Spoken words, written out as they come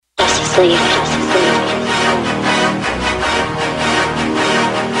sleep.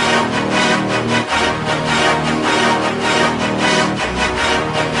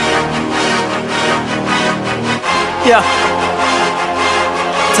 Yeah,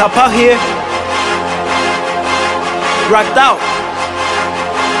 top out here, rocked out.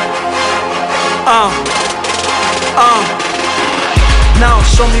 Now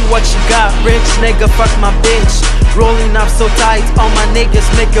show me what you got, rich nigga, fuck my bitch. Rolling up so tight, all my niggas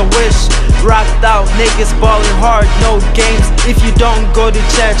make a wish. Rocked out, niggas ballin' hard, no games. If you don't go to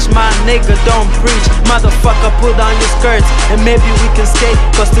church, my nigga don't preach. Motherfucker, put on your skirts and maybe we can skate,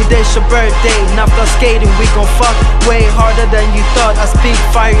 cause today's your birthday. And after skating, we gon' fuck way harder than you thought. I speak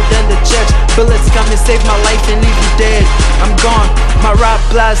fire than the church. Bullets come and save my life and leave you dead. I'm gone, my rap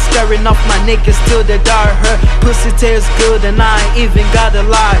blast scaring off my niggas till they die. Her pussy tastes good and I ain't even gotta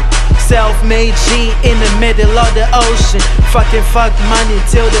lie. Self-made G in the middle of the ocean. Fucking fuck money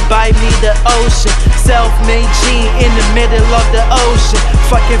till they buy me the ocean. Self-made G in the middle of the ocean.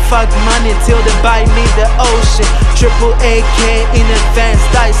 Fucking fuck money till they buy me the ocean. Triple AK in advanced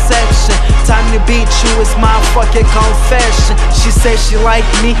dissection. Time to beat you is my fucking confession. She says she like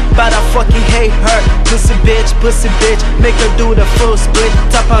me, but I fucking hate her. Pussy bitch, make her do the full split.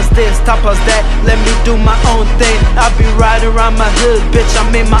 Top us this, top us that, let me do my own thing. I be riding around my hood, bitch,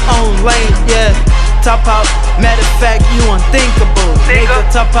 I'm in my own lane, yeah. Top out, matter of fact, you unthinkable. Nigga,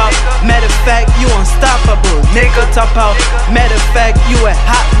 top out, matter of fact, you unstoppable. Nigga, top out, matter of fact, you a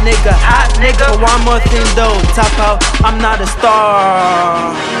hot nigga. But one more thing though, top out, I'm not a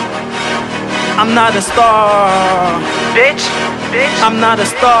star. I'm not a star. Bitch, I'm not a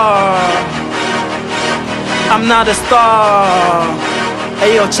star. I'm not a star.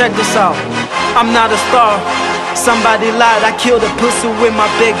 Hey yo, check this out. I'm not a star. Somebody lied, I killed a pussy with my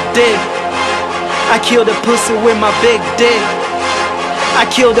big dick. I killed a pussy with my big dick. I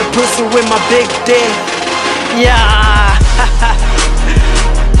killed a pussy with my big dick. Yeah.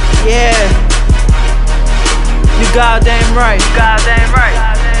 Yeah. You goddamn right. Goddamn right.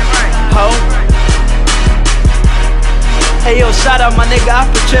 Ho. Hey yo, shout out my nigga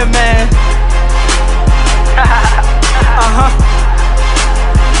Aperture, man.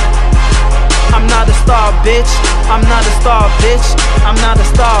 I'm not a star, bitch. I'm not a star, bitch. I'm not a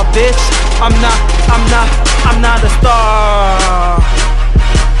star, bitch. I'm not a star.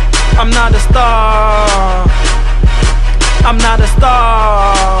 I'm not a star. I'm not a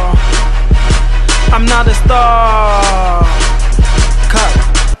star. I'm not a star.